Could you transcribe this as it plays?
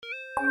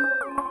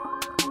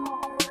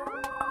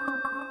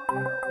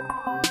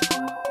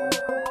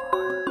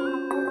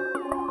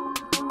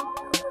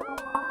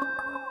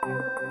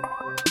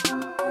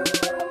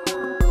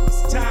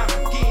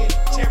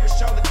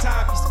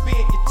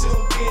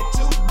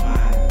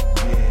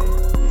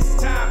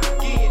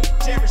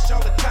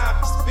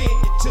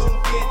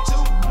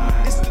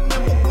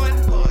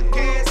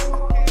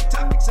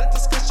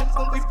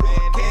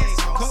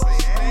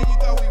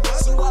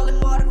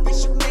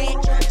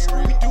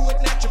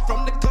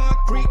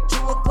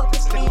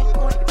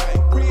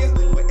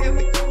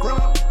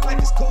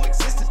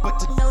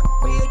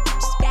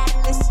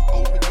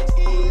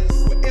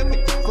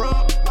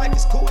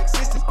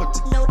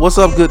What's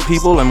up, good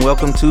people, and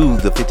welcome to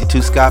the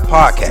 52 Scott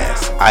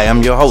Podcast. I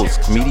am your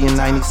host, Comedian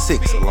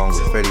 96, along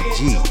with Freddie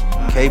G,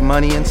 K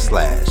Money, and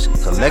Slash.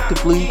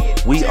 Collectively,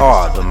 we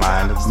are the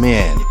Mind of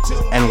Men,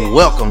 and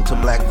welcome to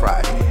Black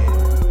Friday.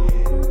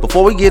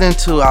 Before we get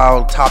into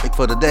our topic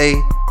for today,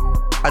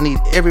 I need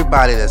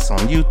everybody that's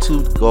on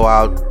YouTube to go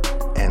out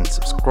and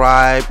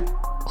subscribe.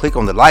 Click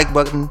on the like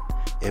button.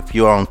 If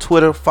you're on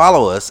Twitter,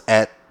 follow us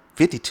at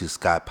 52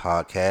 Scott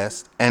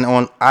Podcast, and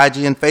on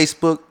IG and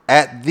Facebook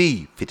at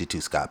the 52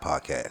 Scott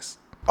Podcast.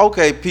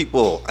 Okay,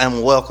 people,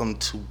 and welcome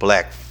to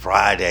Black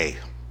Friday.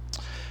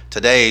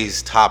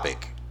 Today's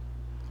topic,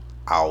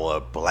 our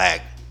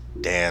black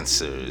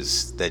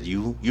dancers that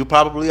you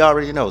probably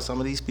already know. Some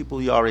of these people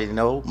you already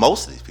know.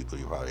 Most of these people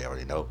you probably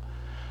already know.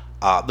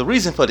 The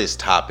reason for this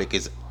topic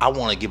is I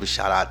want to give a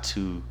shout out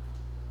to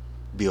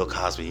Bill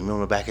Cosby. You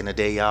remember back in the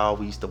day, y'all,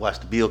 we used to watch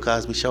the Bill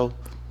Cosby show?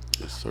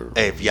 Yes, sir.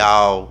 If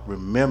y'all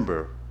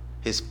remember,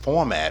 his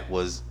format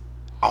was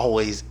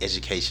always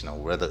educational,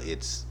 whether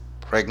it's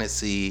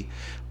pregnancy,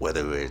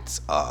 whether it's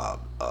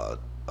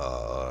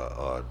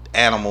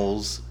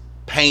animals,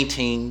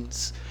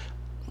 paintings,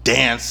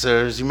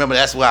 dancers. You remember,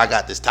 that's where I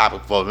got this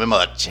topic for.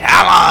 Remember, a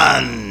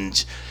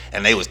challenge.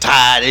 And they was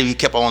tired. He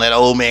kept on, that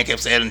old man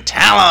kept saying,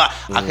 talent.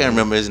 I can't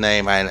remember his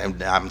name.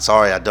 I'm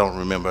sorry, I don't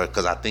remember,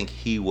 because I think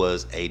he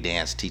was a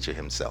dance teacher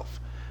himself.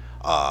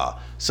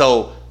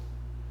 So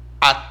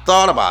I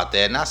thought about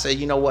that, and I said,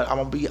 you know what?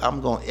 I'm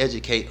gonna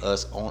educate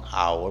us on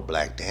our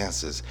black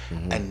dancers,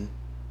 and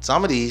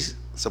some of these,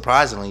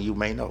 surprisingly, you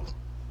may know.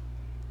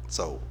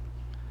 So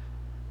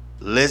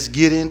let's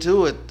get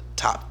into it.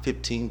 Top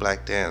 15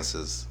 black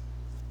dancers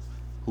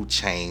who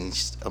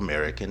changed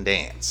American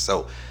dance.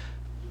 So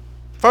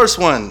first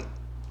one,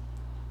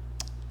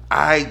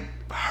 I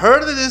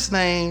heard of this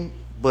name,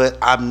 but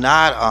I'm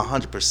not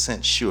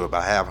 100% sure,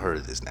 but I have heard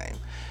of this name.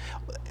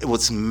 It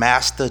was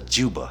Master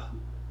Juba.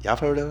 Y'all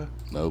heard of her?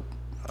 Nope.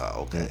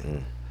 Okay.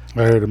 I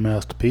heard of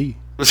Master P.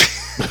 Does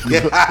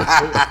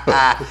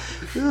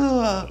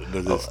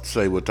it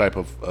say what type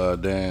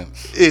of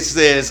dance? It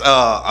says,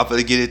 I'm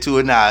going to get into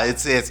it now. It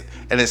says,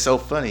 and it's so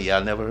funny,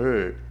 y'all never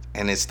heard.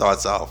 And it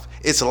starts off,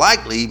 it's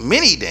likely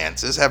many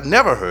dancers have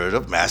never heard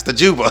of Master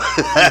Juba.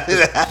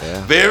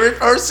 Very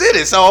first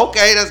sentence. So,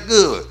 okay, that's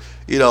good.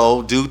 You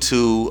know, due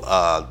to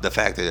the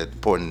fact that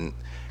important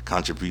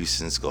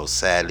contributions go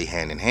sadly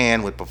hand in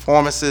hand with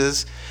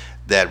performances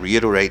that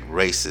reiterate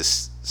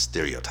racist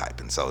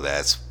stereotyping. So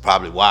that's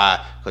probably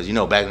why, because, you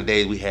know, back in the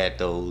days we had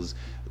those,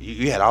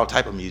 you had all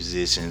type of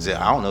musicians.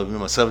 I don't know,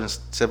 remember 7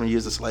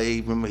 Years a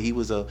Slave? Remember he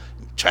was a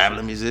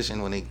traveling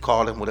musician when they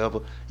called him whatever.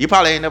 You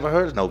probably ain't never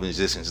heard of no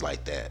musicians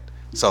like that.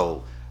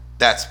 So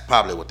that's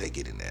probably what they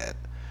get in that.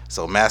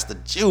 So Master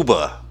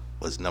Juba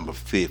was number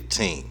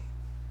 15.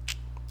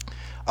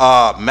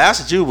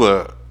 Master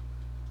Juba,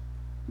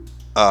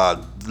 their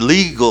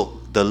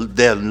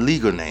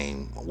legal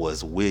name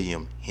was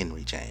William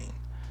Henry James.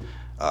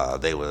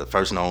 They were the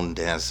first known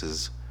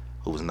dancers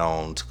who was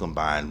known to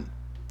combine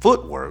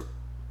footwork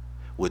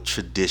with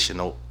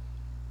traditional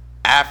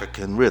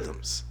African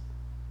rhythms,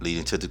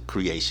 leading to the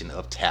creation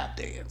of tap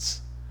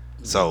dance.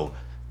 So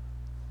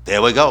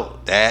there we go.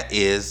 That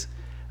is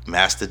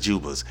Master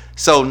Juba's.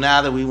 So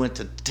now that we went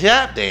to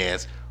tap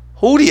dance,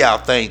 who do y'all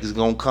think is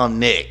gonna come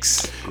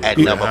next at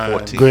number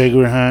 14?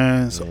 Gregory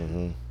Hines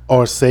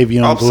or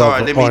Savion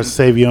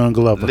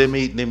Glover. Let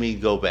me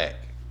go back.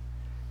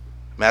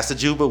 Master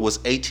Juba was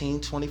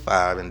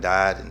 1825 and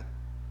died in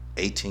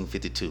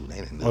 1852.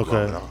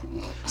 Okay.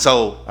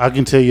 So I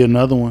can tell you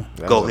another one.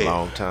 Go ahead. A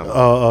long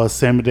time.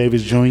 Sammy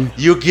Davis Jr.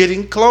 You're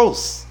getting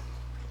close.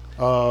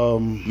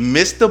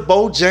 Mr.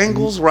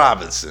 Bojangles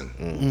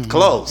Robinson.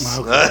 Close.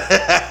 Okay.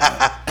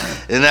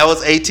 And that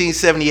was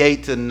 1878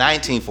 to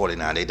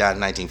 1949. They died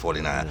in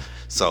 1949.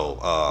 So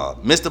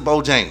Mr.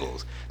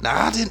 Bojangles.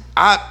 Now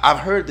I've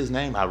heard this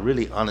name. I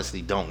really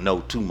honestly don't know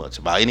too much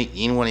about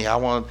anyone of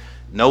y'all want to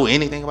know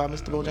anything about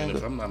Mr. Bojangles?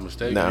 If I'm not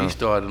mistaken, he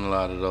started in a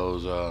lot of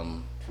those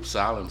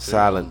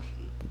silent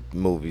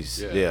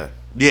movies. Yeah.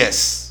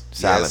 Yes.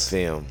 Silent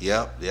film.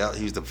 Yep.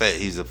 He's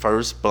the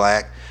first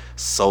black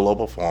solo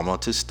performer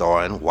to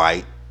star in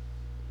white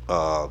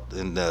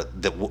in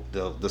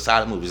the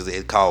silent movies.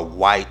 They called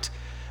white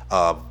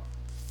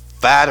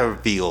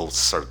vaudeville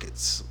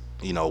circuits.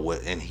 You know,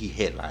 and he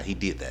headlined. He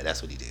did that.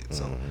 That's what he did.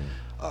 So.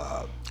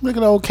 Look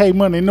at old K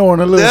Money knowing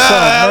a little something.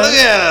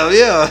 Right?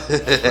 Yeah.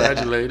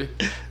 Congratulated.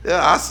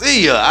 Yeah, I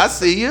see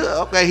you.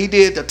 Okay, he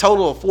did a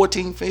total of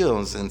 14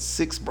 films and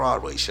 6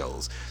 Broadway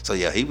shows. So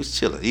yeah, he was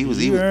chilling.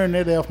 You earned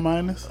that F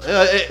minus. You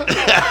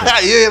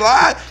ain't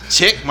lying.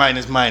 Check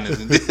minus.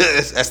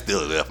 That's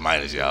still an F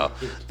minus, y'all.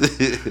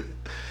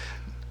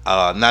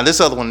 Now this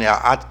other one, y'all,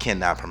 I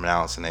cannot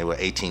pronounce, and they were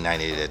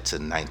 1898 to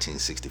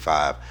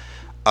 1965.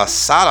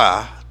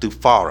 Asada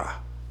Dufara.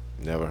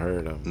 Never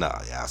heard of. No,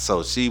 yeah.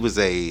 So she was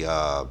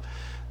a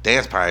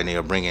dance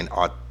pioneer, bringing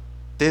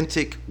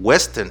authentic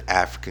Western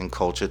African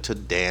culture to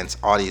dance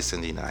audience in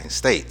the United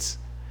States.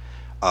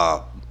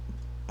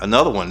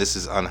 Another one, this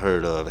is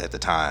unheard of at the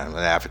time,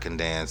 an African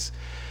dance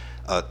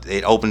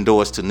It opened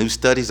doors to new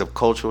studies of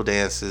cultural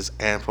dances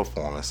and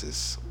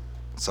performances.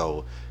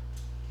 So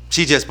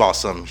she just bought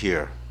something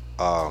here,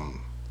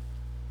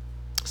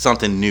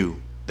 something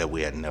new that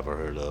we had never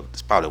heard of.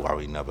 It's probably why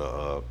we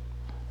never.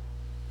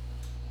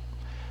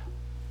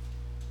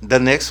 The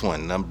next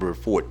one, number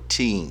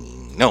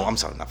 14. No, I'm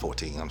sorry, not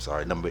 14. I'm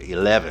sorry, number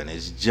 11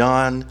 is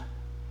John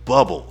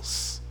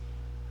Bubbles.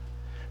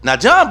 Now,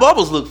 John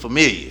Bubbles looked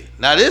familiar.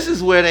 Now, this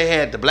is where they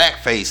had the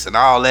blackface and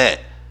all that.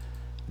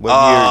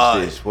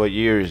 What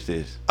year is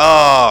this?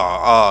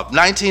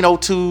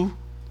 1902 to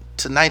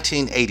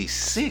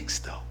 1986,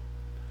 though.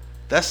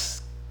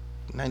 That's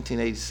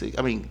 1986.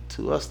 I mean,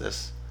 to us,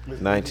 that's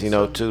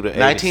 1902 to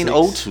 86.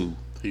 1902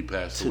 He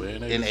passed away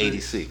in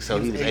 86. So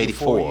he was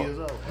 84 84. years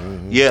old.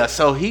 Mm-hmm. Yeah,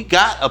 so he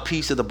got a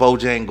piece of the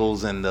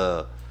Bojangles and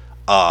the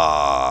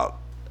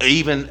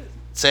even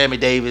Sammy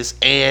Davis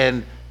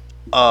and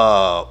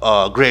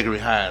Gregory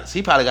Hines.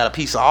 He probably got a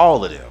piece of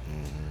all of them.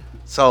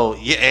 So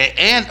yeah,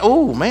 and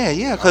oh man,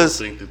 yeah, I because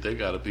think that they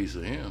got a piece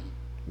of him.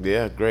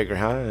 Yeah, Gregory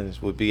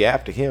Hines would be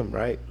after him,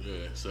 right?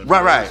 Yeah,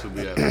 Right. Would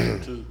be after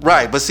him too.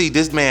 right, but see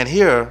this man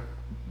here,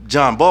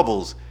 John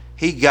Bubbles,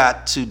 he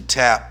got to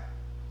tap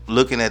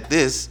looking at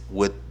this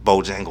with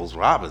Bojangles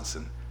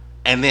Robinson,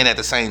 and then at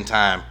the same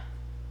time,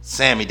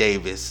 Sammy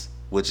Davis,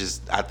 which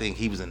is I think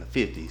he was in the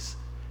 50s,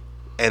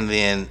 and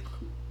then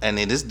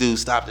this dude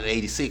stopped at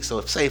 86. So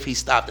if he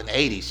stopped in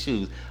 80s,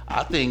 shoot,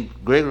 I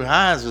think Gregory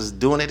Hines was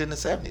doing it in the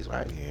 70s,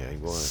 right? Yeah, he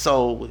was.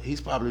 So he's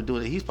probably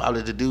doing it. He's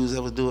probably the dudes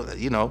that was doing it.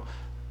 You know,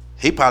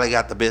 he probably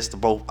got the best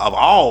of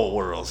all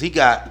worlds. He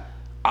got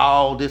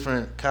all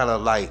different kind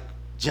of like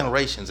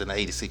generations in the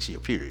 86-year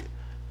period.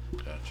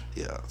 Gotcha.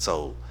 Yeah.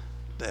 So,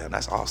 damn,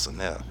 that's awesome.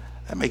 Now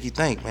that make you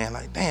think, man.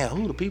 Like, damn,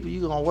 who the people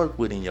you gonna work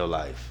with in your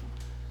life?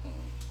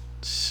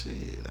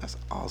 Shit, that's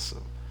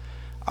awesome.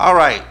 All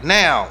right,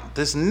 now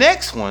this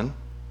next one,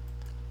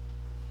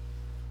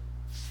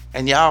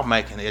 and y'all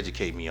might can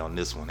educate me on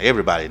this one.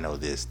 Everybody know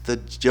this. The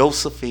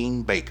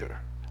Josephine Baker.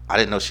 I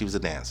didn't know she was a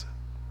dancer.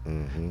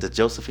 Mm-hmm. The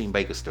Josephine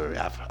Baker story.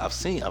 I've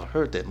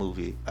heard that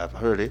movie. I've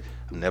heard it.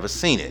 I've never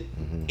seen it.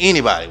 Mm-hmm.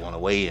 Anybody want to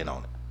weigh in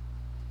on it?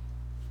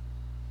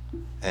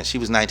 And she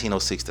was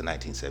 1906 to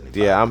 1975.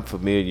 Yeah, I'm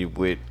familiar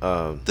with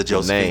the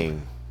Josephine.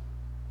 name,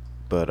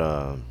 but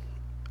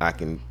I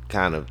can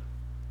kind of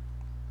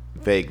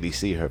vaguely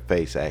see her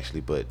face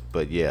actually.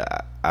 But yeah,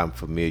 I'm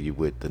familiar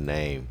with the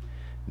name,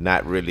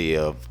 not really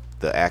of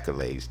the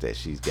accolades that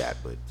she's got,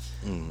 but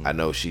I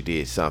know she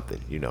did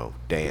something,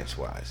 dance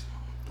wise.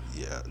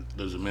 Yeah.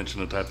 Does it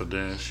mention the type of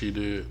dance she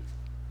did?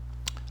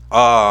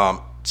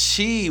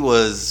 She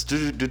was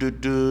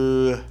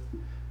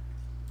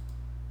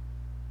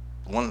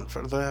one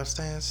for the last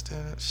dance.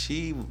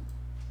 She.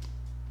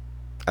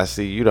 I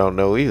see you don't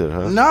know either,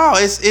 huh? No,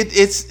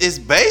 it's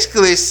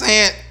basically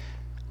saying.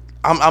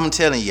 I'm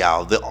telling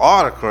y'all, the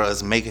article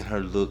is making her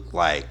look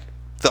like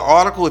the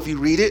article. If you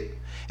read it,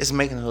 it's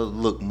making her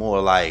look more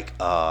like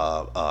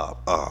I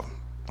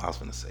was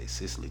gonna say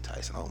Cicely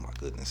Tyson. Oh my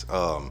goodness.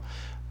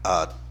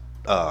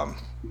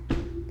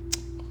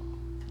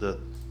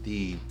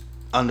 The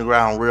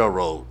Underground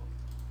Railroad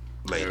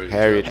lady.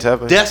 Harriet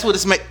Tubman. That's what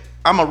it's make.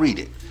 I'm gonna read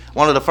it.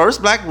 One of the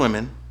first black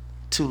women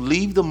to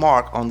leave the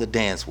mark on the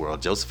dance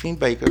world, Josephine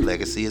Baker.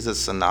 Legacy is a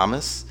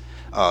synonymous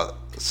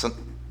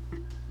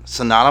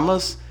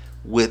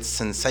with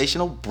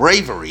sensational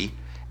bravery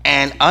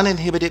and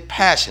uninhibited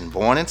passion.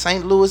 Born in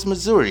St. Louis,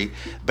 Missouri,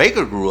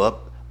 Baker grew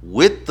up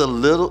with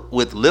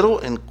little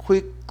and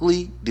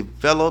quickly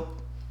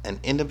developed an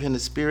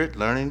independent spirit,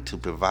 learning to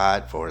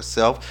provide for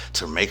herself,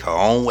 to make her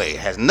own way. It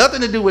has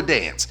nothing to do with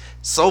dance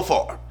so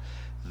far.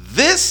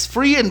 This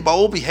free and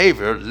bold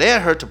behavior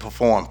led her to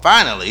perform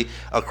finally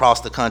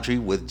across the country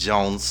with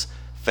Jones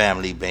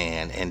Family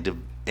Band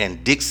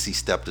and Dixie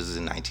Steppers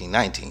in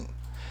 1919.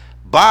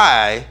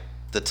 By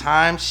the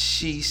time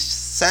she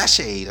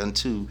sashayed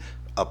onto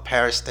a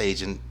Paris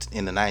stage in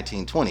the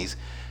 1920s,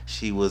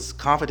 she was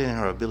confident in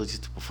her ability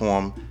to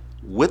perform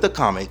with a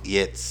comic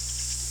yet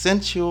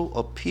sensual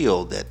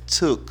appeal that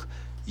took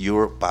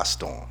Europe by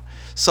storm.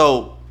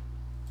 So,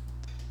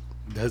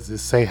 Does it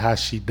say how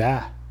she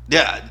died?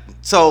 yeah.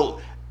 So,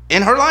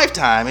 in her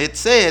lifetime, it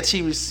said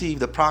she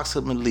received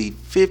approximately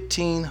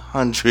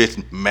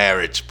 1,500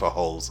 marriage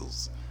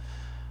proposals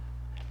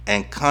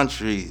and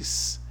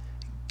countries,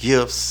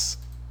 gifts,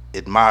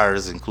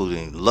 admirers,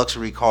 including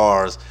luxury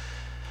cars.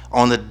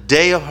 On the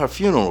day of her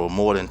funeral,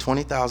 more than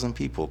 20,000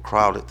 people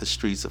crowded the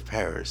streets of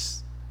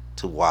Paris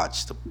to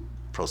watch the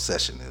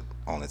procession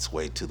on its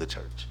way to the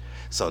church.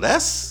 So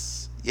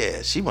that's,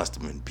 yeah, she must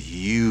have been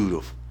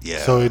beautiful. Yeah.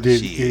 So it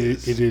she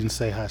didn't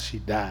say how she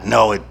died.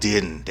 No, it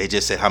didn't. They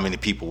just said how many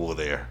people were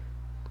there.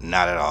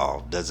 Not at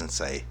all. Doesn't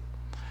say.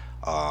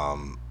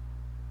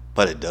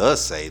 But it does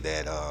say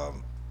that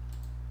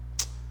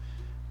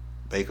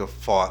Baker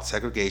fought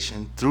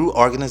segregation through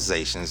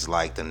organizations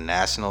like the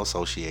National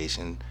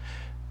Association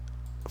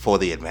for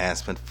the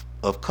Advancement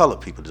of Colored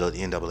People, the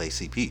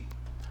NAACP.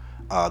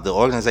 The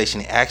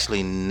organization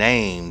actually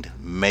named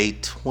May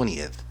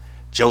 20th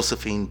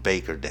Josephine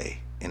Baker Day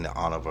in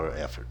honor of her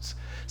efforts.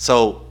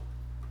 So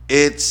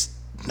it's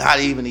not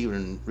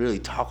even really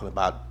talking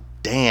about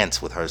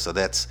dance with her, so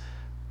that's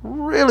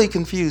really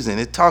confusing.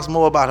 It talks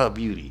more about her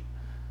beauty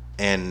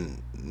and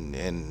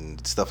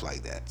stuff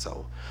like that.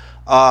 So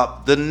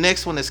the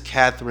next one is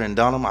Catherine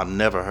Dunham. I've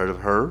never heard of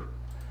her.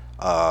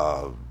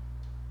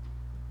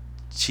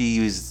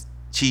 She's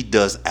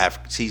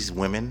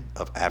women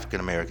of African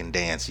American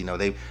dance. You know,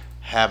 they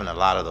having a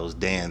lot of those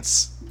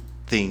dance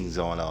things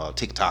on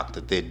TikTok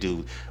that they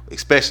do,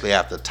 especially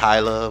after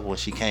Tyler when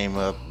she came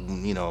up.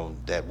 You know,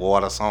 that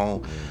Water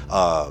song.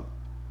 A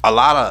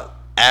lot of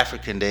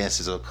African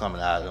dances are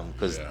coming out of them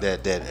because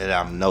that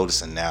I'm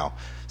noticing now.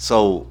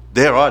 So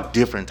there are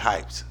different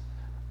types.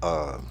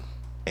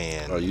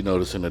 And are you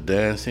noticing the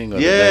dancing? Or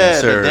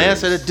the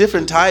dancers, the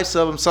different types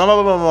of them. Some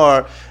of them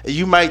are,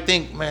 you might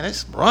think, man,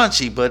 it's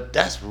raunchy, but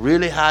that's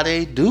really how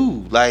they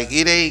do. Like,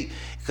 it ain't,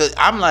 because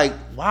I'm like,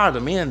 why are the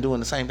men doing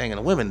the same thing and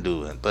the women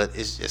doing? But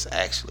it's just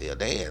actually a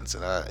dance.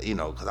 And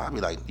because I'll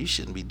be like, you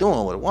shouldn't be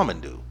doing what a woman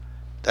do.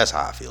 That's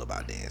how I feel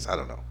about dance. I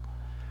don't know.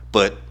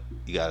 But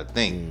you got to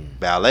think,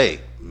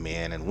 ballet,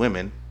 men and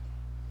women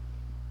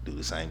do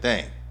the same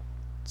thing,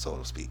 so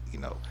to speak. You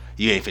know,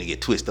 you ain't finna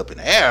get twisted up in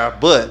the air,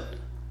 but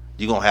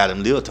you gonna have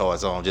them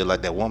leotards on just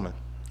like that woman.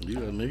 You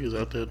got niggas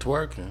out there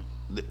twerking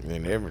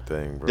and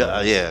everything, bro.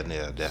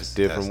 That's a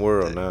different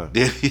world now.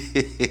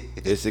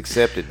 It's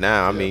accepted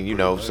now. I mean,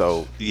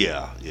 so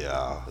yeah,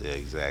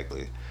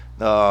 exactly.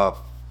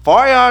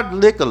 Faryard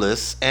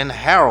Nicholas and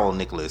Harold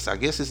Nicholas. I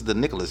guess it's the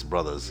Nicholas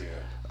brothers.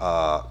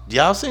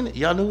 Y'all seen it?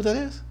 Y'all know who that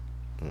is?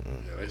 Yeah,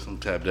 they some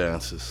tap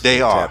dancers.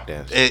 They are tap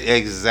dancers.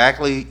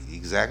 Exactly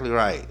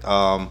right.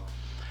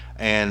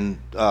 And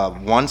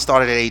one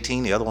started at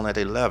 18, the other one at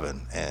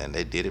 11, and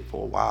they did it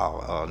for a while,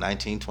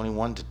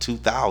 1921 to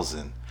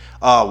 2000.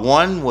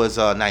 One was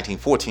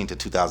 1914 to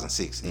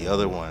 2006. The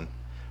other one,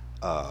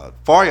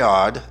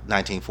 Faryard,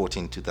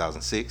 1914 to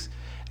 2006,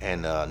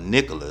 and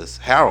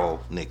Harold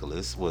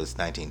Nicholas, was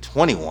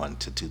 1921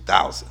 to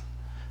 2000.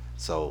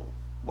 So,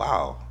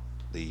 wow,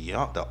 the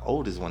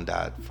oldest one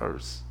died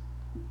first.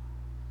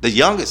 The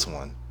youngest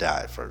one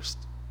died first.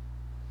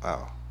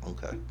 Wow,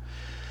 okay.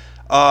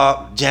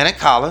 Janet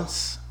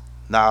Collins.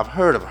 Now I've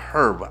heard of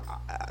her, but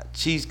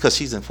she's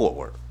in Fort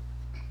Worth.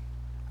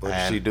 What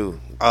did she do?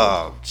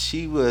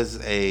 She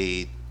was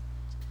a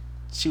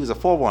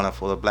forerunner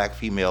for the black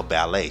female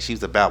ballet. She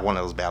was about one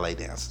of those ballet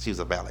dancers. She was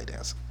a ballet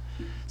dancer.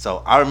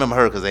 So I remember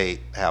her because they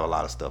have a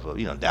lot of stuff.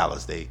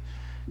 Dallas, they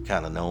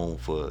kind of known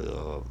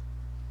for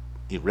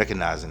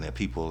recognizing their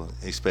people,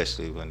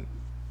 especially when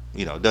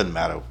it doesn't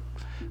matter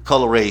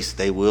color, race.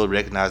 They will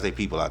recognize their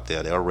people out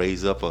there. They'll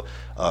raise up a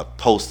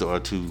poster or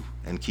two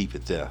and keep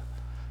it there.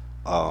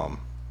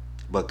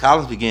 But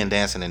Collins began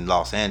dancing in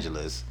Los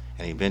Angeles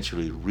and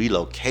eventually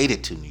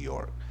relocated to New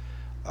York.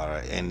 All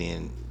right, and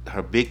then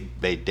her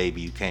big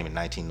debut came in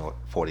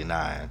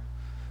 1949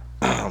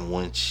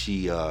 when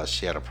she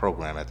had a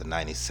program at the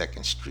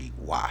 92nd Street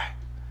Y,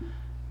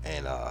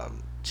 and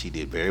she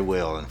did very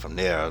well. And from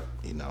there,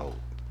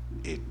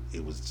 it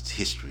was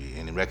history.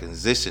 And in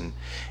recognition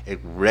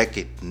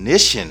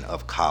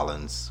of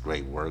Collins'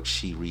 great work,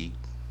 she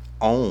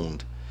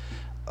re-owned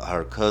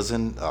her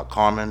cousin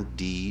Carmen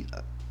D.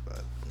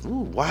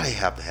 Why they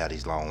have to have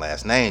these long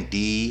last names?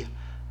 D.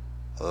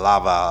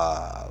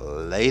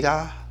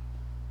 Lavaleda,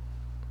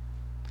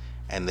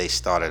 and they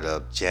started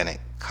a Janet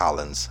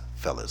Collins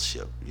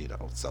Fellowship.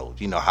 So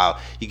how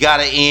you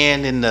gotta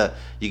end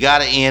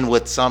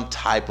with some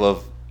type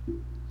of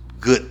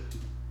good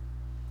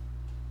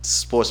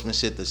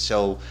sportsmanship to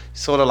show,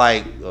 sort of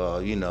like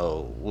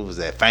what was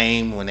that,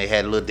 Fame, when they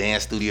had a little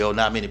dance studio.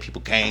 Not many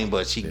people came,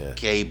 but she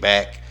came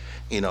back.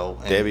 And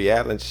Debbie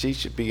Allen, she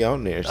should be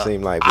on there. It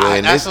seemed like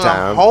in that's this what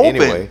time.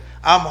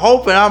 I'm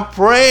hoping, I'm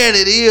praying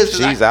it is.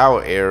 She's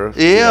our era.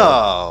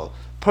 Yeah.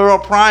 Pearl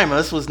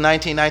Primus was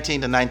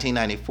 1919 to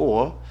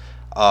 1994.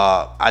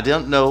 I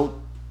don't know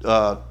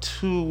I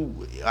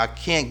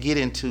can't get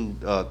into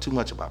too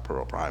much about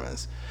Pearl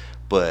Primus,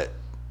 but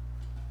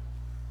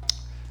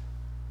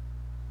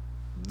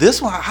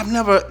this one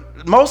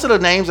most of the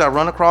names I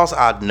run across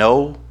I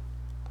know,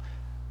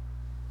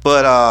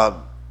 but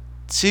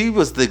she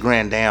was the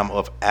grand dame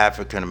of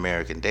African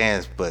American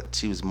dance, but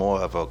she was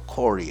more of a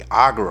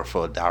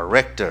choreographer,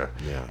 director,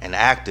 and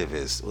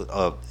activist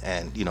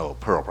and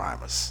Pearl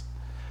Primus.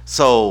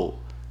 So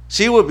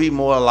she would be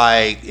more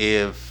like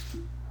a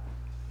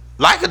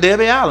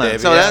Debbie Allen.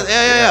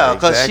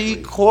 Because she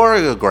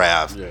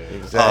choreographed. Yeah,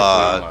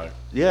 exactly.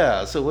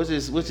 So which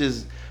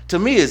is to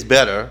me is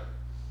better.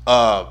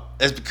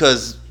 It's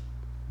because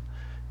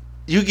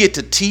you get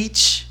to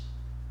teach.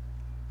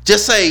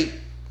 Just say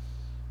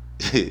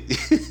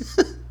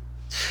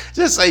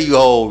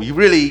you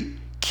really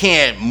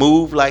can't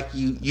move like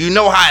you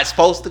know how it's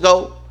supposed to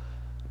go,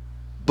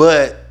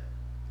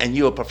 and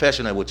you're a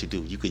professional at what you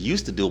do. You could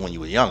used to do it when you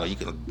were younger. You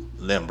can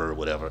limber or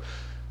whatever.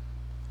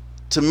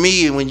 To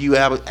me, when you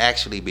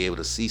actually be able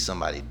to see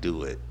somebody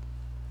do it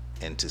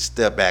and to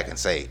step back and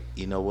say,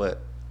 you know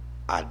what,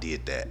 I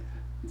did that.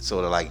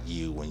 Sort of like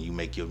you when you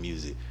make your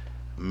music,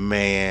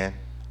 man,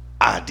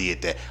 I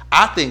did that.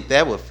 I think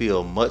that would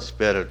feel much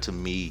better to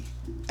me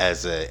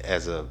as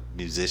a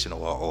musician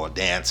or a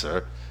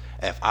dancer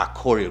if I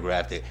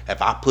choreographed it,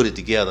 if I put it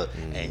together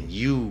and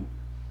you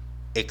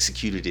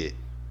executed it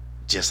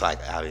just like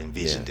I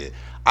envisioned it.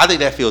 I think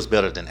that feels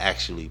better than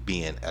actually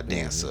being a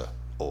dancer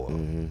or.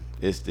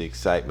 It's the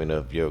excitement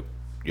of your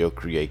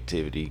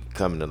creativity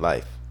coming to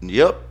life,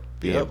 being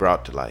Yep.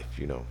 brought to life.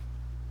 You know.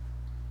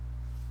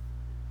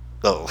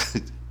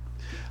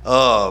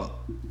 Oh,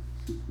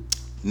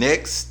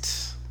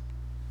 next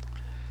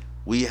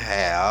we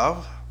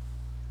have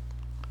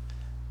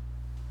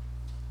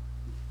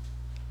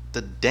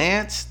the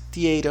Dance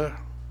Theater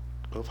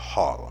of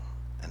Harlem,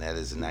 and that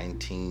is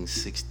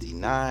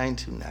 1969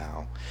 to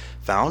now.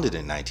 Founded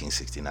in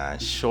 1969,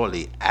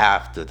 shortly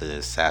after the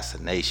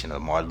assassination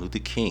of Martin Luther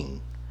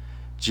King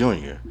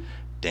Jr.,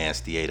 Dance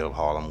Theater of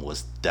Harlem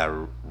was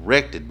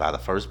directed by the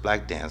first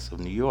black dancer of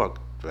New York,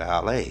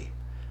 ballet,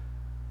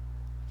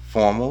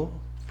 former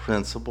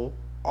principal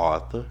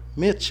Arthur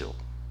Mitchell,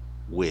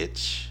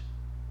 which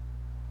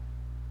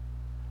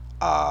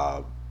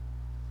was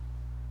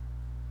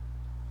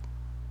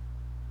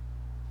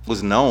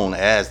known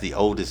as the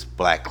oldest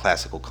black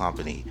classical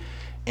company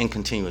in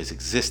continuous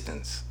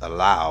existence,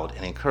 allowed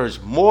and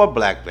encouraged more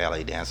black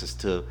ballet dancers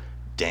to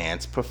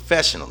dance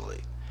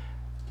professionally.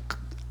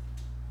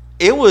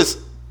 It was,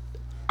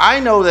 I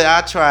know that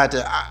I tried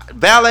to,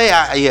 ballet,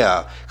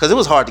 because it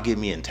was hard to get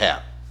me in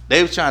tap.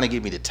 They was trying to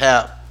get me to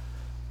tap,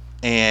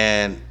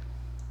 and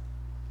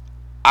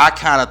I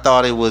kind of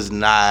thought it was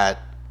not,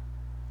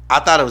 I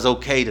thought it was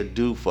okay to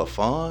do for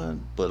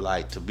fun, but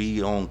like to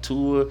be on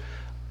tour,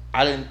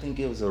 I didn't think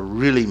it was a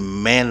really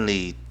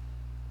manly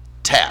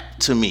tap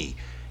to me.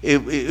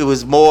 It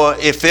was more,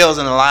 it falls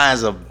in the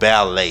lines of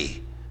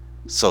ballet,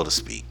 so to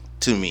speak,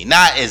 to me.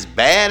 Not as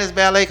bad as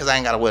ballet, because I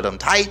ain't got to wear them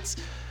tights,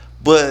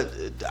 but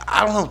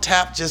I don't know,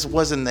 tap just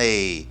wasn't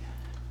I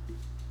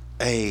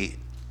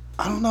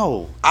don't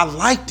know. I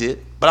liked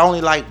it, but I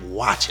only liked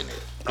watching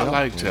it. I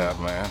like tap,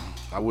 man.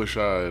 I wish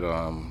I had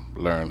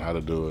learned how to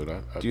do it.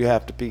 Do you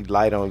have to be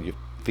light on your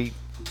feet?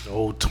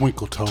 Old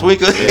twinkle toe.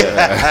 Twinkle.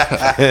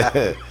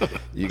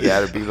 You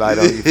got to be light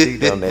on your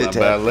feet on that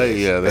tap.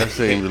 Ballet, that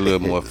seemed a little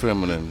more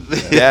feminine.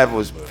 That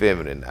was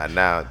feminine.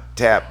 Now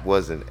tap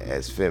wasn't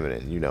as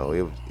feminine. You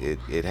know,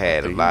 it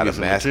had a lot of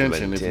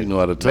masculinity if you know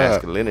how to tap.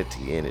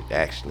 Masculinity in it,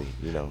 actually.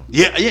 You know.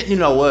 Yeah, you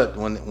know what?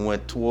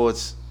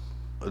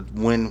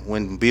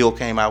 When Bill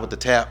came out with the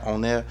tap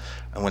on there,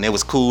 and when it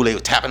was cool, they were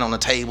tapping on the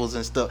tables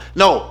and stuff.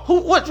 No,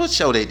 what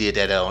show they did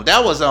that on?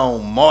 That was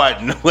on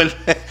Martin when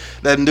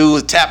that dude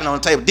was tapping on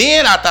the table.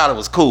 Then I thought it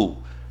was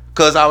cool,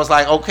 because I was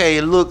like, okay,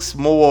 it looks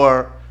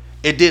more,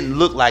 it didn't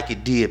look like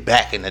it did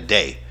back in the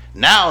day.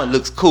 Now it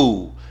looks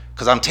cool,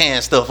 because I'm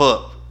tearing stuff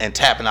up and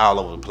tapping all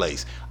over the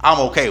place. I'm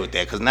okay with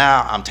that, because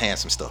now I'm tearing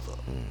some stuff up.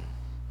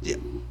 Yeah,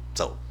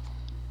 so.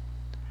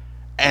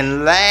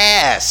 And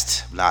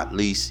last but not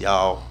least,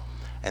 y'all,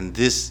 and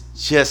this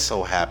just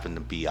so happened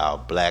to be our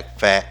black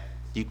fact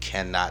you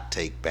cannot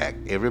take back.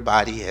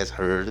 Everybody has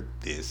heard of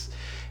this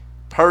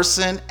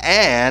person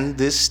and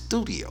this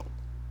studio.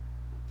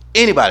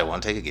 Anybody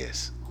want to take a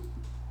guess?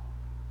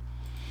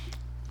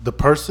 The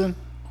person?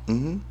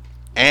 Mm-hmm.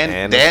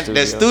 And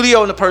the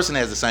studio and the person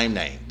has the same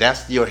name.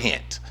 That's your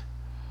hint.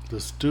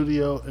 The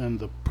studio and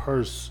the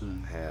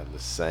person have the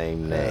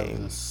same name.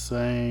 Have the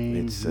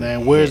same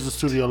name. Where's the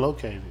studio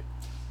located?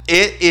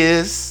 It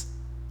is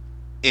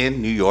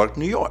in New York,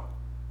 New York.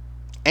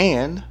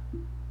 And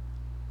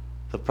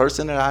the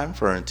person that I'm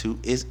referring to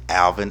is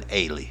Alvin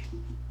Ailey.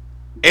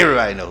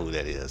 Everybody know who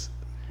that is.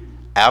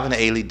 Alvin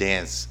Ailey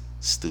Dance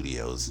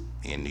Studios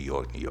in New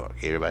York, New York.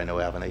 Everybody know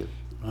Alvin Ailey?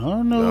 I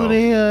don't know who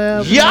they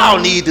are. Y'all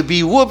need to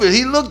be whooping.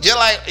 He looked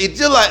it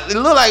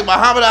looked like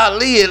Muhammad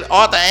Ali and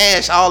Arthur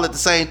Ashe all at the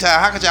same time.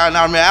 How could y'all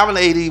not remember? Alvin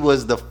Ailey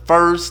was the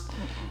first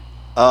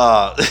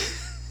y'all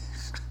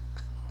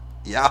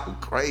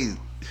crazy.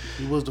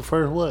 He was the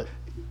first what?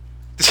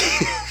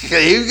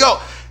 Here we go.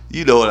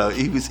 You know what?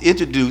 He was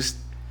introduced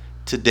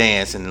to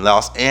dance in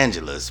Los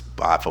Angeles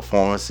by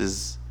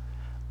performances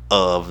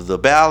of the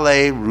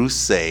Ballet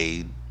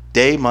Russe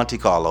de Monte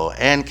Carlo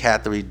and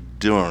Catherine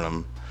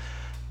Durham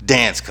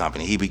Dance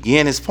Company. He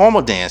began his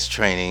formal dance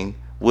training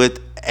with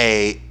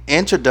a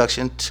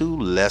introduction to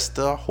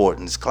Lester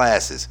Horton's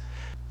classes.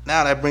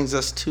 Now that brings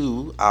us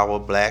to our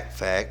black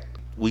fact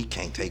we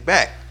can't take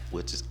back,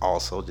 which is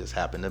also just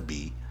happened to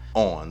be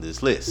on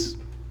this list.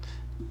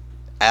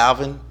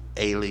 Alvin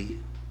Ailey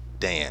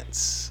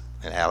Dance,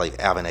 and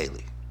Alvin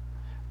Ailey.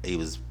 He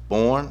was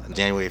born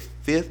January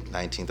 5th,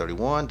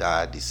 1931,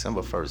 died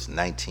December 1st,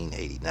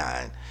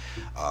 1989.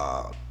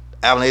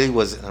 Alvin Ailey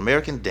was an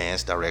American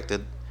dance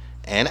director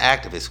and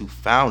activist who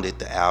founded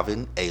the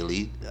Alvin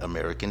Ailey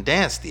American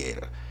Dance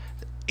Theater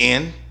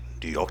in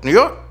New York, New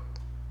York.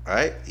 All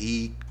right,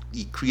 he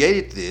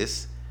created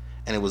this,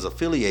 and it was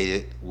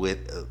affiliated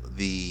with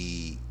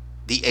the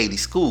Ailey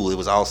School. It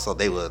was also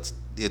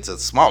it's a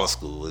smaller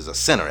school. It's a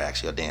center,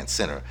 actually, a dance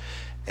center,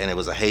 and it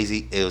was a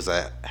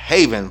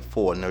haven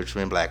for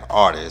nurturing black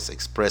artists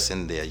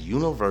expressing their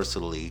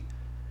universally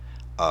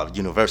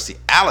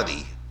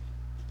universality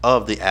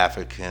of the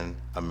African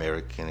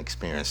American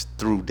experience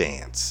through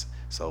dance.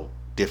 So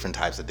different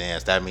types of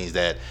dance. That means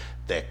that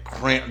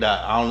crimp.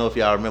 I don't know if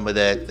y'all remember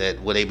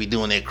that where they be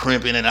doing that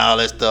crimping and all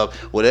that stuff.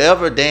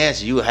 Whatever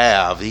dance you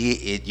have,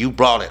 you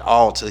brought it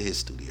all to his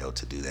studio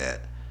to do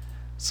that.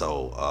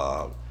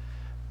 So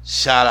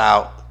shout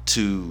out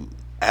to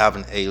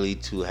Alvin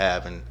Ailey to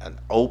having an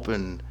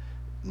open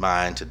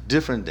mind to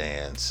different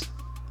dance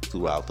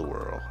throughout the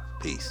world.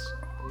 Peace.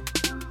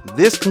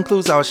 This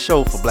concludes our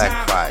show for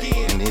Black Friday,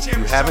 and if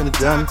you haven't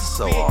done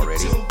so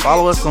already,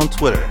 follow us on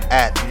Twitter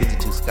at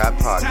 52 Scott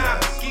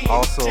Podcast.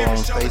 Also on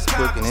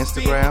Facebook and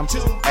Instagram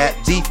at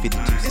the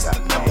 52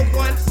 Scott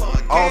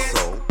Podcast.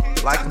 Also,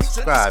 like and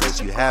subscribe if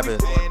you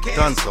haven't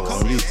done so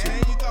on YouTube.